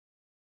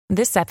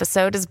This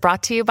episode is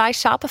brought to you by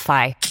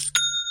Shopify.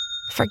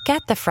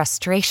 Forget the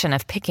frustration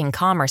of picking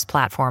commerce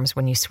platforms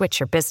when you switch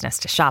your business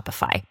to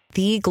Shopify,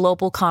 the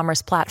global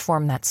commerce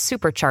platform that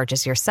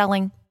supercharges your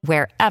selling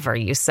wherever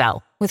you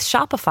sell. With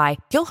Shopify,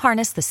 you'll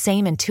harness the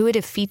same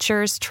intuitive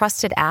features,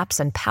 trusted apps,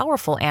 and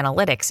powerful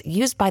analytics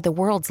used by the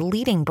world's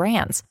leading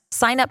brands.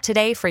 Sign up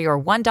today for your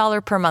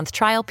 $1 per month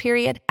trial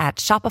period at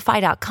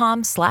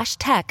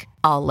shopify.com/tech,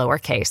 all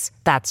lowercase.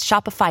 That's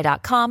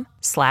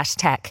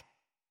shopify.com/tech.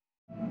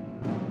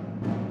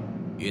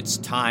 It's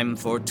time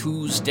for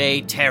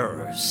Tuesday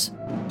Terrors,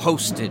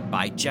 hosted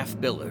by Jeff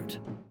Billard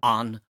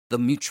on the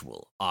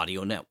Mutual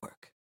Audio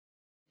Network.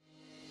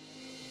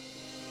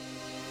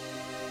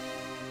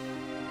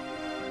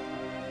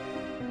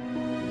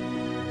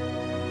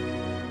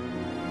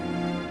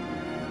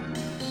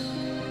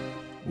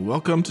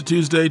 Welcome to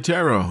Tuesday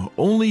Terror,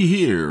 only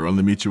here on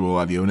the Mutual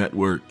Audio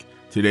Network.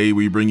 Today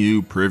we bring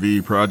you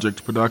Privy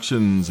Project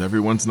Productions,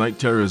 Everyone's Night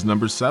Terrors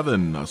number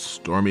 7, A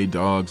Stormy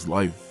Dog's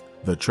Life.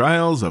 The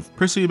Trials of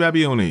Prissy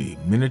Babione,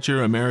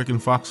 Miniature American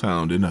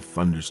Foxhound in a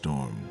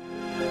Thunderstorm.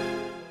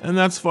 And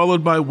that's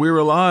followed by We're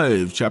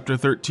Alive, Chapter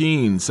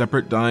 13,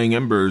 Separate Dying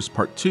Embers,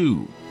 Part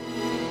 2.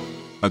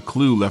 A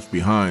clue left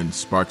behind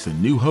sparks a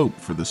new hope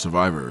for the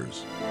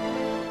survivors.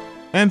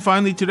 And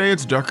finally today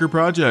it's Darker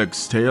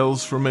Projects,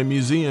 Tales from a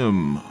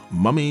Museum,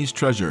 Mummy's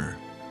Treasure.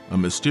 A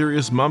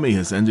mysterious mummy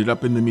has ended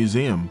up in the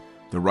museum.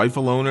 The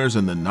rightful owners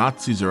and the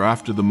Nazis are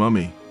after the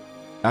mummy.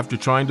 After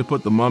trying to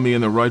put the mummy in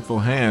the rightful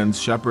hands,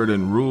 Shepard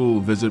and Rule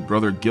visit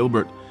Brother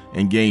Gilbert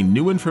and gain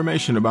new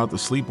information about the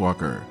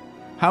Sleepwalker.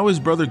 How is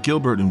Brother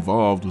Gilbert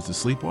involved with the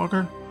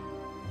Sleepwalker?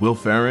 Will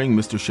Faring,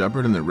 Mr.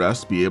 Shepard, and the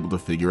rest be able to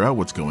figure out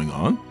what's going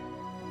on?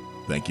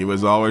 Thank you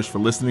as always for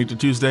listening to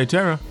Tuesday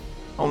Terror,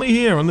 only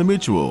here on the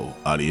Mutual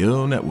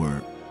Audio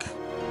Network.